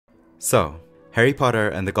So, Harry Potter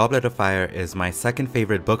and the Goblet of Fire is my second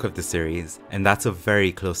favorite book of the series, and that's a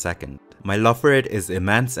very close second. My love for it is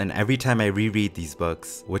immense, and every time I reread these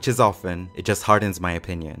books, which is often, it just hardens my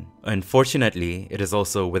opinion. Unfortunately, it is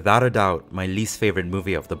also without a doubt my least favorite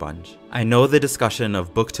movie of the bunch. I know the discussion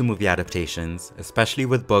of book to movie adaptations, especially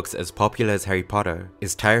with books as popular as Harry Potter,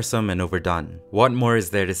 is tiresome and overdone. What more is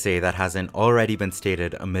there to say that hasn't already been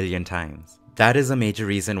stated a million times? That is a major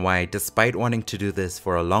reason why, despite wanting to do this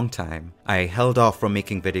for a long time, I held off from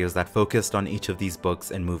making videos that focused on each of these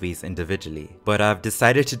books and movies individually. But I've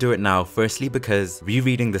decided to do it now, firstly because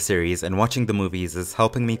rereading the series and watching the movies is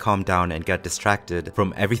helping me calm down and get distracted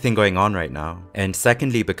from everything going on right now. And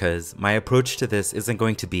secondly because my approach to this isn't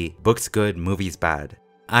going to be books good, movies bad.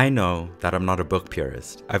 I know that I'm not a book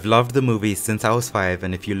purist. I've loved the movies since I was 5,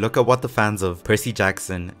 and if you look at what the fans of Percy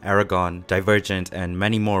Jackson, Aragon, Divergent, and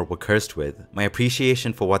many more were cursed with, my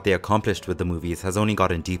appreciation for what they accomplished with the movies has only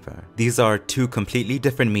gotten deeper. These are two completely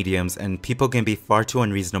different mediums, and people can be far too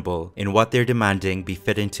unreasonable in what they're demanding be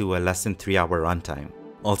fit into a less than 3-hour runtime.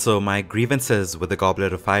 Also, my grievances with the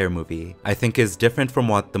Goblet of Fire movie, I think is different from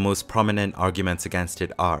what the most prominent arguments against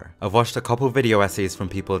it are. I've watched a couple video essays from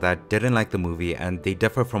people that didn't like the movie and they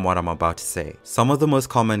differ from what I'm about to say. Some of the most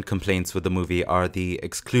common complaints with the movie are the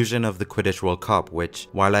exclusion of the Quidditch World Cup, which,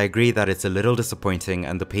 while I agree that it's a little disappointing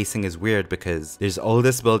and the pacing is weird because there's all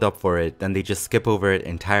this build up for it, then they just skip over it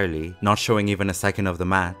entirely, not showing even a second of the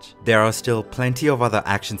match. There are still plenty of other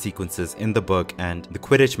action sequences in the book, and the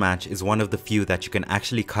Quidditch match is one of the few that you can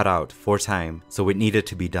actually cut out for time, so it needed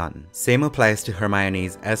to be done. Same applies to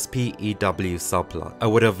Hermione's SPEW subplot. I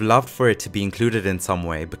would have loved for it to be included in some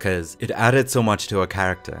way because it added so much to her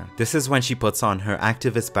character. This is when she puts on her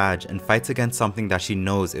activist badge and fights against something that she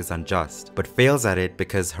knows is unjust, but fails at it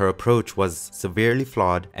because her approach was severely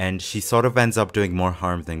flawed and she sort of ends up doing more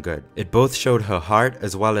harm than good. It both showed her heart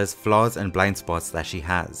as well as flaws and blind spots that she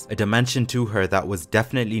has, a dimension to her that was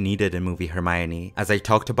definitely needed in movie Hermione, as I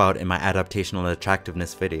talked about in my adaptational attractiveness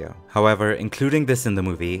video. However, including this in the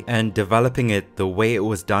movie and developing it the way it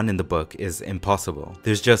was done in the book is impossible.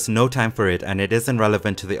 There's just no time for it, and it isn't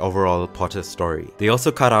relevant to the overall Potter story. They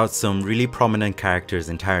also cut out some really prominent characters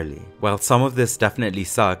entirely. While some of this definitely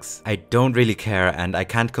sucks, I don't really care and I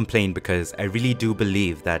can't complain because I really do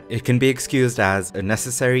believe that it can be excused as a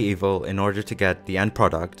necessary evil in order to get the end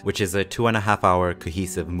product, which is a 2.5-hour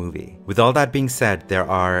cohesive movie. With all that being said, there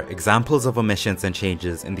are examples of omissions and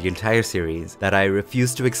changes in the entire series that I refuse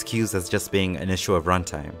to excuse as just being an issue of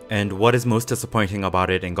runtime. And what is most disappointing about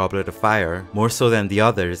it in Goblet of Fire, more so than the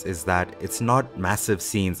others, is that it's not massive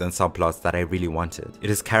scenes and subplots that I really wanted. It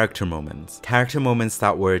is character moments. Character moments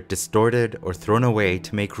that were distorted or thrown away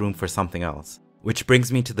to make room for something else. Which brings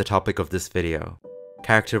me to the topic of this video: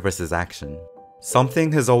 character versus action.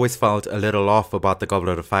 Something has always felt a little off about the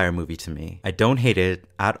Goblet of Fire movie to me. I don't hate it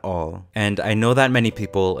at all, and I know that many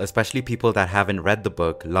people, especially people that haven't read the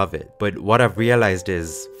book, love it. But what I've realized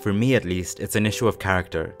is, for me at least, it's an issue of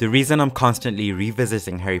character. The reason I'm constantly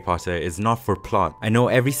revisiting Harry Potter is not for plot. I know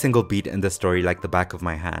every single beat in the story like the back of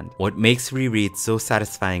my hand. What makes rereads so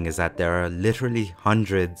satisfying is that there are literally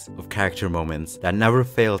hundreds of character moments that never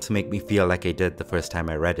fail to make me feel like I did the first time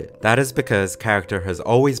I read it. That is because character has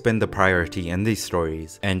always been the priority in these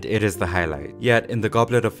stories, and it is the highlight. Yet in the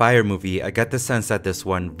Goblet of Fire movie, I get the sense that this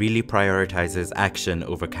one really prioritizes action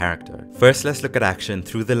over character. First, let's look at action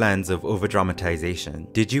through the lens of over-dramatization.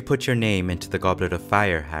 Did you put your name into the Goblet of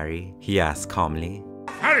Fire, Harry? He asked calmly.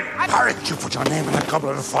 Harry, did you put your name in the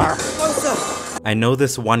Goblet of Fire? No, sir. I know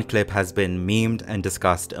this one clip has been memed and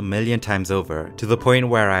discussed a million times over, to the point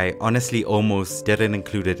where I honestly almost didn't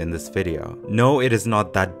include it in this video. No, it is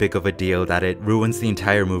not that big of a deal that it ruins the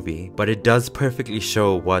entire movie, but it does perfectly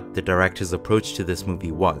show what the director's approach to this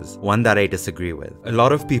movie was, one that I disagree with. A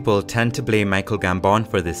lot of people tend to blame Michael Gambon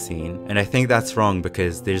for this scene, and I think that's wrong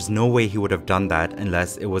because there's no way he would have done that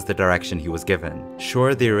unless it was the direction he was given.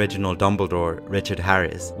 Sure, the original Dumbledore, Richard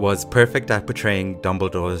Harris, was perfect at portraying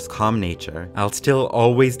Dumbledore's calm nature. I'll still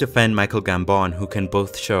always defend Michael Gambon, who can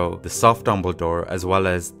both show the soft Dumbledore as well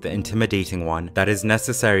as the intimidating one that is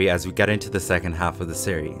necessary as we get into the second half of the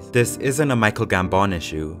series. This isn't a Michael Gambon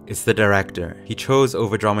issue, it's the director. He chose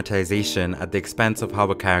over-dramatization at the expense of how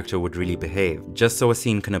a character would really behave, just so a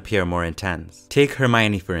scene can appear more intense. Take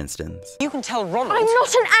Hermione for instance. You can tell Ronald. I'm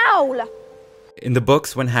not an owl! In the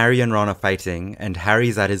books, when Harry and Ron are fighting, and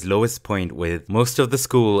Harry's at his lowest point with most of the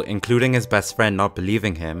school, including his best friend, not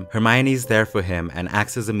believing him, Hermione's there for him and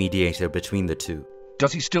acts as a mediator between the two.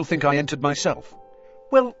 Does he still think I entered myself?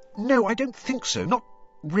 Well, no, I don't think so. Not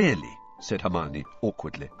really. said Hermione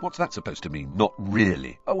awkwardly. What's that supposed to mean? Not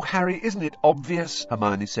really. Oh, Harry, isn't it obvious?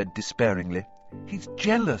 Hermione said despairingly. He's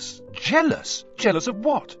jealous. Jealous? Jealous of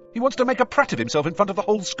what? He wants to make a prat of himself in front of the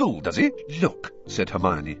whole school, does he? Look, said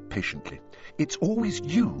Hermione patiently. It's always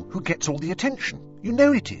you who gets all the attention. You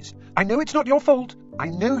know it is. I know it's not your fault. I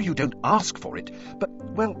know you don't ask for it. But,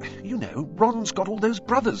 well, you know, Ron's got all those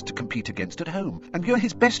brothers to compete against at home. And you're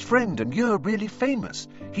his best friend, and you're really famous.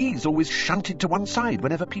 He's always shunted to one side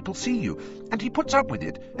whenever people see you. And he puts up with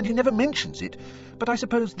it, and he never mentions it. But I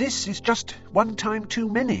suppose this is just one time too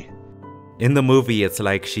many. In the movie, it's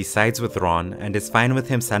like she sides with Ron and is fine with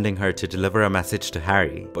him sending her to deliver a message to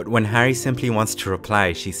Harry, but when Harry simply wants to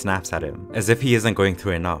reply, she snaps at him, as if he isn't going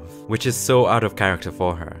through enough, which is so out of character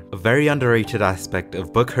for her. A very underrated aspect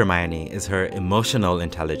of book Hermione is her emotional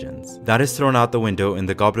intelligence. That is thrown out the window in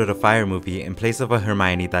the Goblet of Fire movie in place of a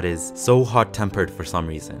Hermione that is so hot-tempered for some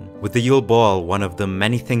reason. With the Yule Ball, one of the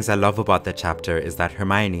many things I love about that chapter is that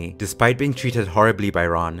Hermione, despite being treated horribly by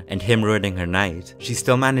Ron and him ruining her night, she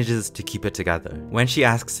still manages to keep it together. When she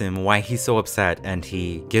asks him why he's so upset and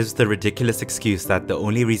he gives the ridiculous excuse that the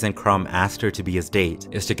only reason Krum asked her to be his date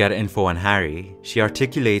is to get info on Harry, she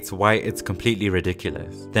articulates why it's completely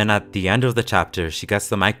ridiculous. Then at the end of the chapter, she gets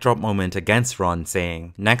the mic drop moment against Ron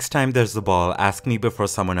saying, "Next time there's a ball, ask me before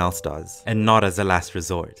someone else does, and not as a last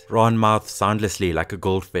resort." Ron mouthed soundlessly like a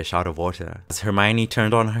goldfish out of water, as Hermione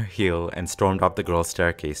turned on her heel and stormed up the girls'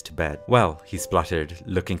 staircase to bed. "Well," he spluttered,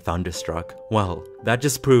 looking thunderstruck. "Well, that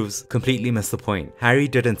just proves completely missed the point. Harry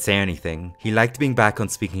didn't say anything. He liked being back on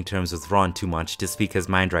speaking terms with Ron too much to speak his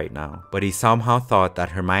mind right now, but he somehow thought that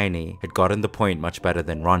Hermione had gotten the point much better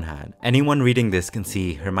than Ron had." Anyone reading this can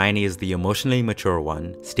see Hermione is the emotionally mature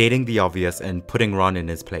one, stating the obvious and putting Ron in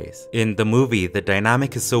his place. In the movie, the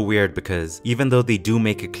dynamic is so weird because even though they do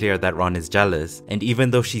make it clear that Ron is jealous, and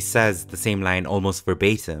even though she says the same line almost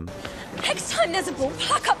verbatim, "Next time there's a ball,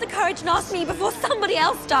 pluck up the courage and ask me before somebody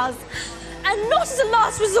else does. And not as a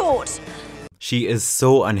last resort." she is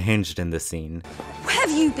so unhinged in this scene. "Where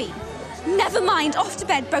have you been? Never mind, off to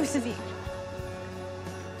bed, both of you."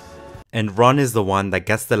 And Ron is the one that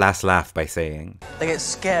gets the last laugh by saying, They get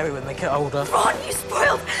scary when they get older. "Ron, you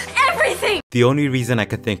spoiled everything!" the only reason I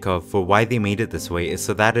could think of for why they made it this way is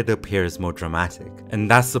so that it appears more dramatic.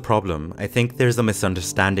 And that's the problem. I think there's a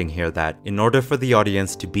misunderstanding here that in order for the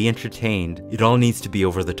audience to be entertained, it all needs to be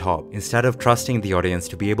over the top, instead of trusting the audience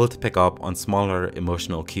to be able to pick up on smaller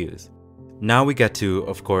emotional cues. Now we get to,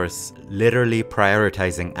 of course, literally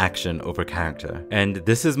prioritizing action over character. And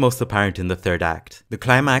this is most apparent in the third act. The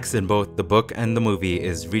climax in both the book and the movie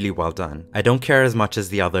is really well done. I don't care as much as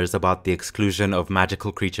the others about the exclusion of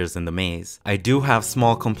magical creatures in the maze. I do have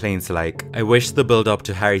small complaints like, I wish the build up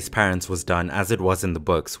to Harry's parents was done as it was in the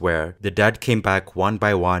books, where the dead came back one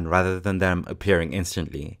by one rather than them appearing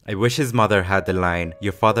instantly. I wish his mother had the line,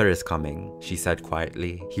 "Your father is coming," she said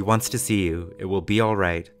quietly. "He wants to see you. It will be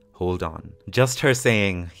alright. Hold on." Just her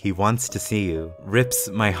saying, "he wants to see you," rips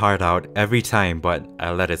my heart out every time, but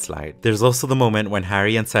I'll let it slide. There's also the moment when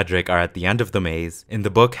Harry and Cedric are at the end of the maze. In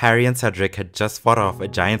the book, Harry and Cedric had just fought off a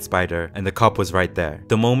giant spider and the cop was right there.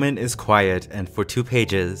 The moment is quiet and for 2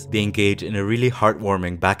 pages, they engage in a really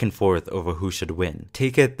heartwarming back and forth over who should win.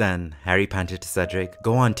 "Take it then," Harry panted to Cedric.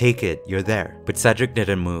 "Go on, take it, you're there." But Cedric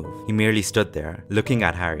didn't move. He merely stood there, looking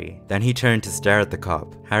at Harry. Then he turned to stare at the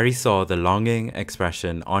cop. Harry saw the longing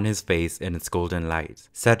expression on his face in its golden light.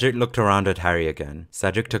 Cedric looked around at Harry again.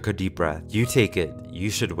 Cedric took a deep breath. "You take it. You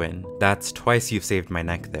should win. That's twice you've saved my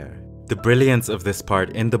neck there." The brilliance of this part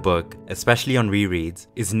in the book, especially on rereads,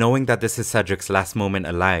 is knowing that this is Cedric's last moment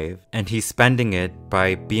alive, and he's spending it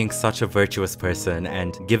by being such a virtuous person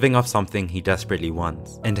and giving up something he desperately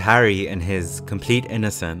wants. And Harry, in his complete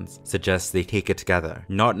innocence, suggests they take it together,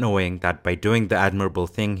 not knowing that by doing the admirable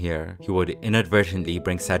thing here, he would inadvertently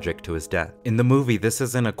bring Cedric to his death. In the movie, this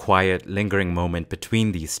isn't a quiet, lingering moment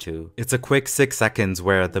between these two. It's a quick 6 seconds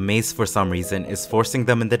where the maze for some reason is forcing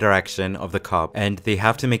them in the direction of the cop, and they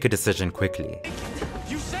have to make a decision quickly.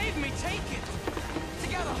 You saved me, take it!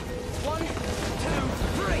 Together! 1, 2,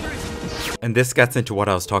 3! And this gets into what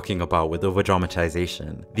I was talking about with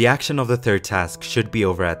overdramatization. The action of the third task should be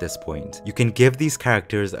over at this point. You can give these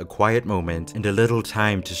characters a quiet moment and a little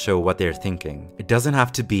time to show what they're thinking. It doesn't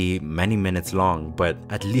have to be many minutes long, but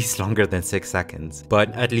at least longer than 6 seconds.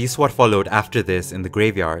 But at least what followed after this in the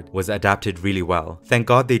graveyard was adapted really well. Thank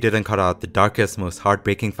God they didn't cut out the darkest, most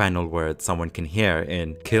heartbreaking final word someone can hear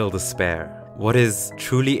in "Kill the Spare." What is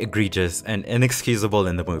truly egregious and inexcusable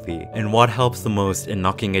in the movie, and what helps the most in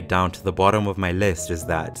knocking it down to the bottom of my list, is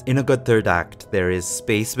that in a good third act, there is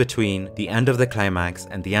space between the end of the climax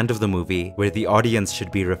and the end of the movie where the audience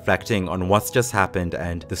should be reflecting on what's just happened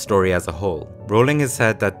and the story as a whole. Rowling has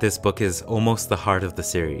said that this book is almost the heart of the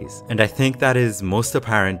series, and I think that is most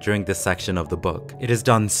apparent during this section of the book. It is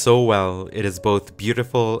done so well, it is both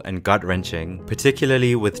beautiful and gut-wrenching,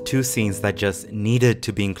 particularly with two scenes that just needed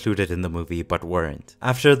to be included in the movie but weren't.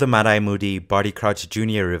 After the Mad-Eye Moody Barty Crouch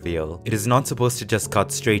Jr. reveal, it is not supposed to just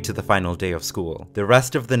cut straight to the final day of school. The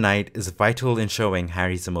rest of the night is vital in showing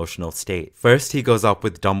Harry's emotional state. First, he goes up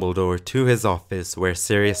with Dumbledore to his office where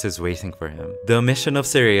Sirius is waiting for him. The omission of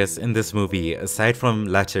Sirius in this movie, aside from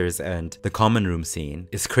letters and the common room scene,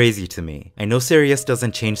 is crazy to me. I know Sirius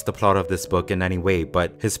doesn't change the plot of this book in any way,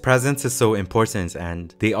 but his presence is so important,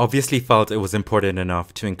 and they obviously felt it was important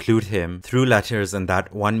enough to include him through letters and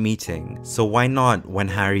that one meeting. So why not when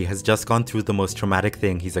Harry has just gone through the most traumatic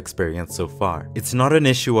thing he's experienced so far? It's not an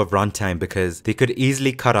issue of runtime because they could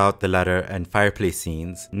easily cut out the letter and fireplace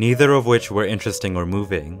scenes, neither of which were interesting or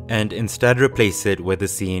moving, and instead replace it with a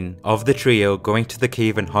scene of the trio going to the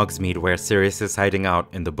cave in Hogsmeade where Sirius is hiding out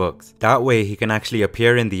in the books. That way he can actually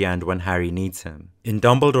appear in the end when Harry needs him. In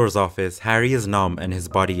Dumbledore's office, Harry is numb and his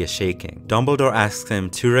body is shaking. Dumbledore asks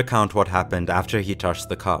him to recount what happened after he touched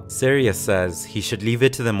the cup. Sirius says he should leave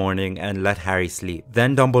it to the morning and let Harry sleep.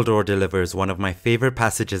 Then Dumbledore delivers one of my favorite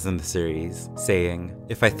passages in the series, saying,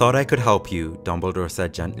 "If I thought I could help you," Dumbledore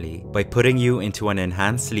said gently, "by putting you into an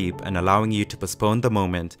enhanced sleep and allowing you to postpone the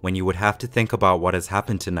moment when you would have to think about what has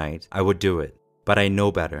happened tonight, I would do it. But I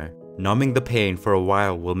know better. Numbing the pain for a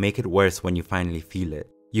while will make it worse when you finally feel it.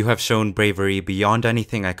 You have shown bravery beyond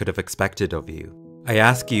anything I could have expected of you. I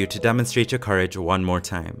ask you to demonstrate your courage one more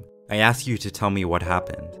time. I ask you to tell me what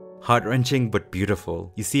happened." Heart-wrenching but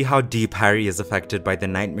beautiful. You see how deep Harry is affected by the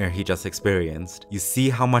nightmare he just experienced. You see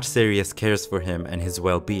how much Sirius cares for him and his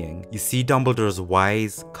well-being. You see Dumbledore's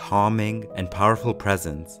wise, calming, and powerful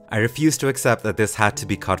presence. I refuse to accept that this had to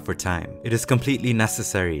be cut for time. It is completely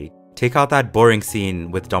necessary. Take out that boring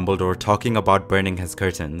scene with Dumbledore talking about burning his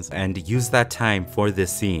curtains and use that time for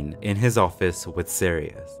this scene in his office with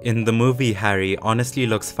Sirius. In the movie, Harry honestly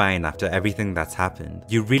looks fine after everything that's happened.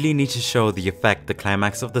 You really need to show the effect the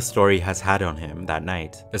climax of the story has had on him that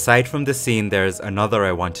night. Aside from this scene, there's another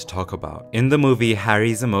I want to talk about. In the movie,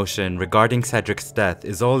 Harry's emotion regarding Cedric's death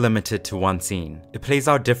is all limited to one scene. It plays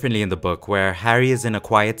out differently in the book, where Harry is in a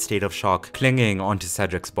quiet state of shock, clinging onto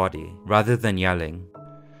Cedric's body, rather than yelling.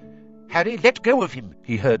 "Harry, let go of him,"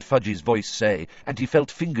 he heard Fudge's voice say, and he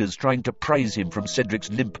felt fingers trying to prise him from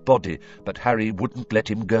Cedric's limp body, but Harry wouldn't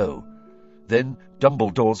let him go. Then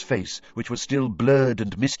Dumbledore's face, which was still blurred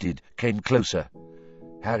and misted, came closer.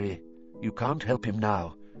 "Harry, you can't help him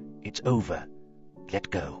now. It's over. Let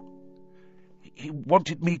go." "He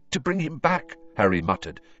wanted me to bring him back," Harry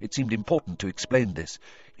muttered. It seemed important to explain this.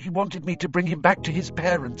 "He wanted me to bring him back to his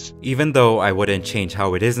parents." Even though I wouldn't change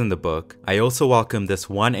how it is in the book, I also welcome this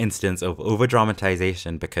one instance of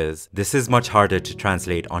over-dramatization because this is much harder to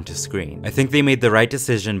translate onto screen. I think they made the right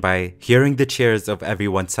decision by hearing the cheers of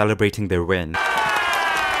everyone celebrating their win,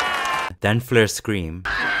 then Fleur scream,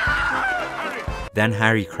 then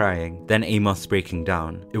Harry crying, then Amos breaking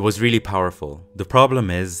down. It was really powerful. The problem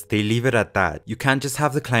is, they leave it at that. You can't just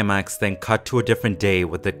have the climax then cut to a different day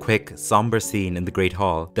with a quick, somber scene in the Great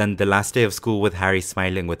Hall, then the last day of school with Harry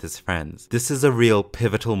smiling with his friends. This is a real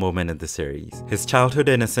pivotal moment in the series. His childhood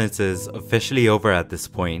innocence is officially over at this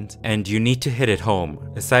point, and you need to hit it home.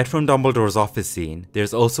 Aside from Dumbledore's office scene,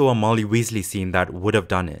 there's also a Molly Weasley scene that would have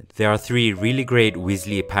done it. There are 3 really great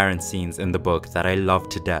Weasley parent scenes in the book that I love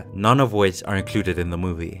to death, none of which are included in the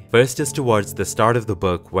movie. First is towards the start of the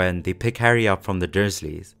book when they pick Harry up from the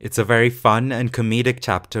Dursleys. It's a very fun and comedic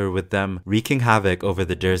chapter with them wreaking havoc over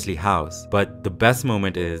the Dursley house, but the best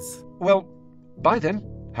moment is... "Well, bye then,"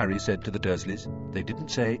 Harry said to the Dursleys. They didn't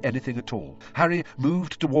say anything at all. Harry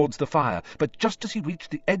moved towards the fire, but just as he reached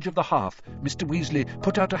the edge of the hearth, Mr. Weasley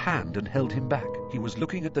put out a hand and held him back. He was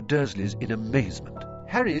looking at the Dursleys in amazement.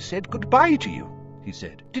 "Harry said goodbye to you," he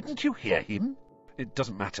said. "Didn't you hear him?" "It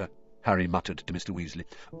doesn't matter," Harry muttered to Mr. Weasley.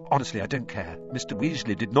 "Honestly, I don't care." Mr.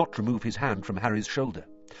 Weasley did not remove his hand from Harry's shoulder.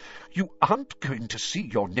 "You aren't going to see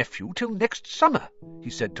your nephew till next summer," he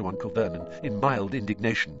said to Uncle Vernon in mild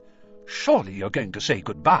indignation. Surely you're going to say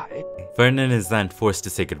goodbye. Vernon is then forced to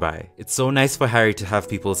say goodbye. It's so nice for Harry to have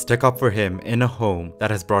people stick up for him in a home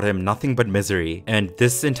that has brought him nothing but misery, and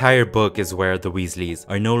this entire book is where the Weasleys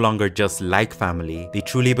are no longer just like family, they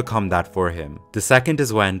truly become that for him. The second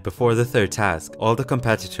is when, before the third task, all the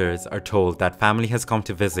competitors are told that family has come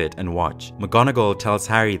to visit and watch. McGonagall tells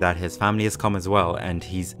Harry that his family has come as well, and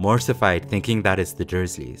he's mortified thinking that it's the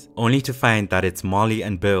Dursleys, only to find that it's Molly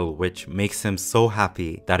and Bill, which makes him so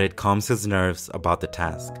happy that it calms his nerves about the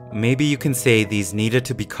task. Maybe you can say these needed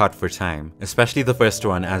to be cut for time, especially the first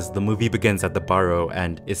one, as the movie begins at the Burrow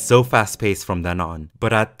and is so fast paced from then on.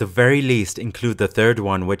 But at the very least include the third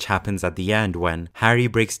one, which happens at the end when Harry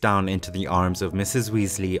breaks down into the arms of Mrs.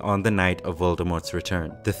 Weasley on the night of Voldemort's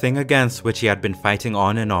return. The thing against which he had been fighting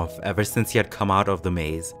on and off ever since he had come out of the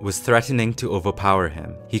maze was threatening to overpower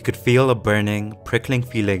him. He could feel a burning, prickling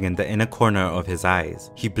feeling in the inner corner of his eyes.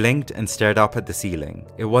 He blinked and stared up at the ceiling.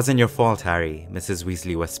 "It wasn't your fault, Harry," Mrs.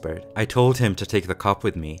 Weasley whispered. "I told him to take the cup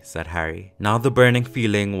with me," said Harry. Now the burning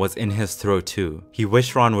feeling was in his throat too. He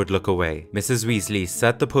wished Ron would look away. Mrs. Weasley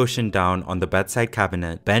set the potion down on the bedside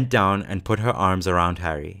cabinet, bent down and put her arms around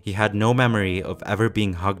Harry. He had no memory of ever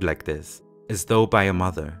being hugged like this, as though by a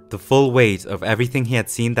mother. The full weight of everything he had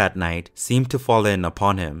seen that night seemed to fall in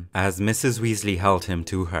upon him as Mrs. Weasley held him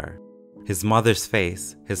to her. His mother's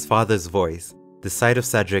face, his father's voice, the sight of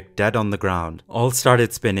Cedric dead on the ground, all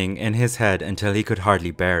started spinning in his head until he could hardly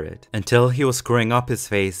bear it, until he was screwing up his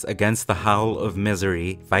face against the howl of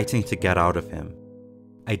misery fighting to get out of him.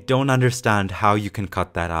 I don't understand how you can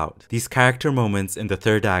cut that out. These character moments in the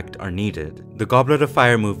third act are needed. The Goblet of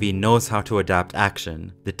Fire movie knows how to adapt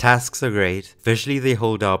action. The tasks are great, visually they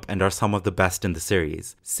hold up and are some of the best in the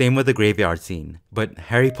series. Same with the graveyard scene. But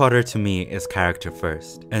Harry Potter to me is character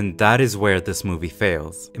first. And that is where this movie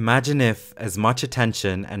fails. Imagine if as much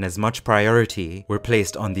attention and as much priority were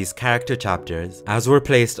placed on these character chapters as were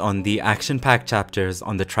placed on the action-packed chapters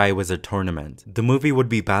on the Triwizard Tournament. The movie would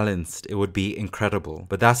be balanced, it would be incredible.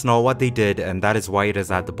 But that's not what they did, and that is why it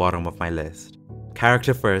is at the bottom of my list.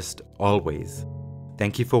 Character first, always.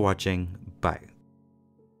 Thank you for watching. Bye.